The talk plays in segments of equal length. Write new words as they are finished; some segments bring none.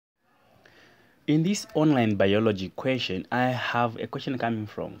In this online biology question, I have a question coming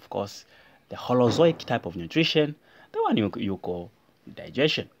from, of course, the holozoic type of nutrition, the one you call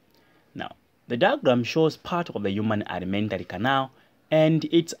digestion. Now, the diagram shows part of the human alimentary canal and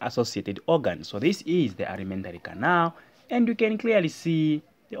its associated organs. So this is the alimentary canal, and you can clearly see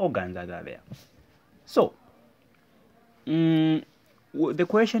the organs that are there. So, the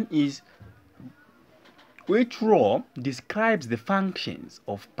question is, which row describes the functions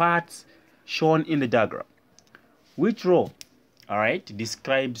of parts shown in the diagram? Which row, all right,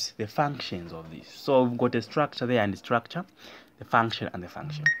 describes the functions of this? So we've got a structure there and the structure, the function and the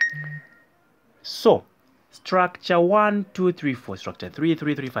function. So structure 1, 2, 3, 4, structure 3,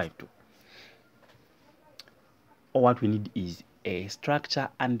 3, 3, 5, 2. All what we need is a structure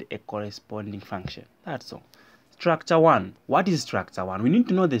and a corresponding function. That's all. Structure 1. What is structure 1? We need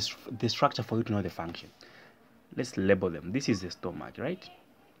to know the structure for you to know the function. Let's label them. This is the stomach, right?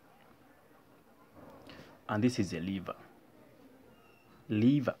 And this is the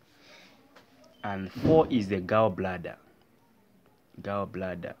liver. And 4 is the gallbladder.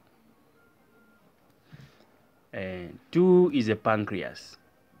 And 2 is the pancreas.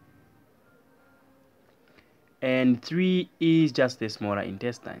 And 3 is just the smaller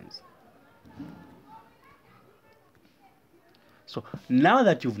intestines. So now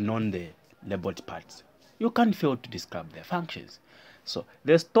that you've known the labeled parts, you can't fail to describe their functions. So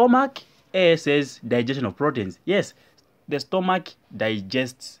the stomach, A says digestion of proteins. Yes, the stomach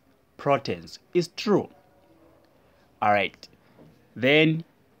digests proteins. It's true. All right. Then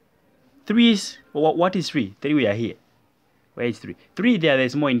 3 is, what is 3? 3, we are here. Where is 3? 3, there are the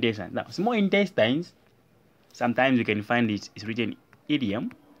small intestines. Now, small intestines, sometimes you can find it's written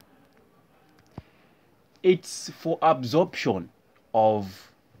idiom. It's for absorption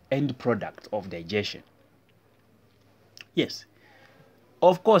of end product of digestion. Yes.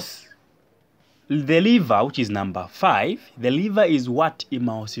 Of course, the liver, which is number 5, the liver is what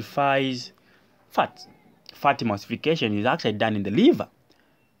emulsifies fat. Fat emulsification is actually done in the liver.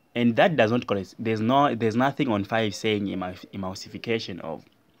 And that does not correct. There's nothing on 5 saying emulsification of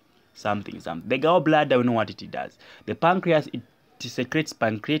something. The gallbladder, we know what it does. The pancreas, it secretes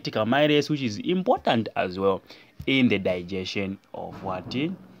pancreatic amylase, which is important as well in the digestion of what?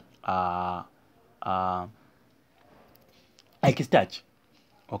 Like starch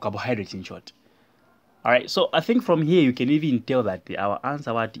or carbohydrates in short. All right, so I think from here you can even tell that our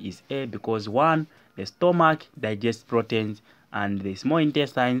answer what is A, because 1, the stomach digests proteins, and the small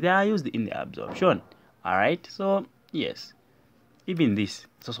intestines, they are used in the absorption. All right, so yes, even this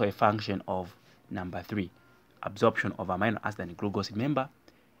is also a function of number 3, absorption of amino acid and glucose. Remember,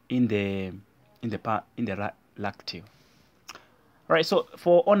 in the lacteal. All right, so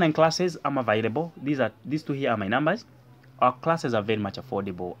for online classes, I'm available. These 2 here are my numbers. Our classes are very much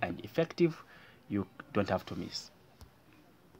affordable and effective. You don't have to miss.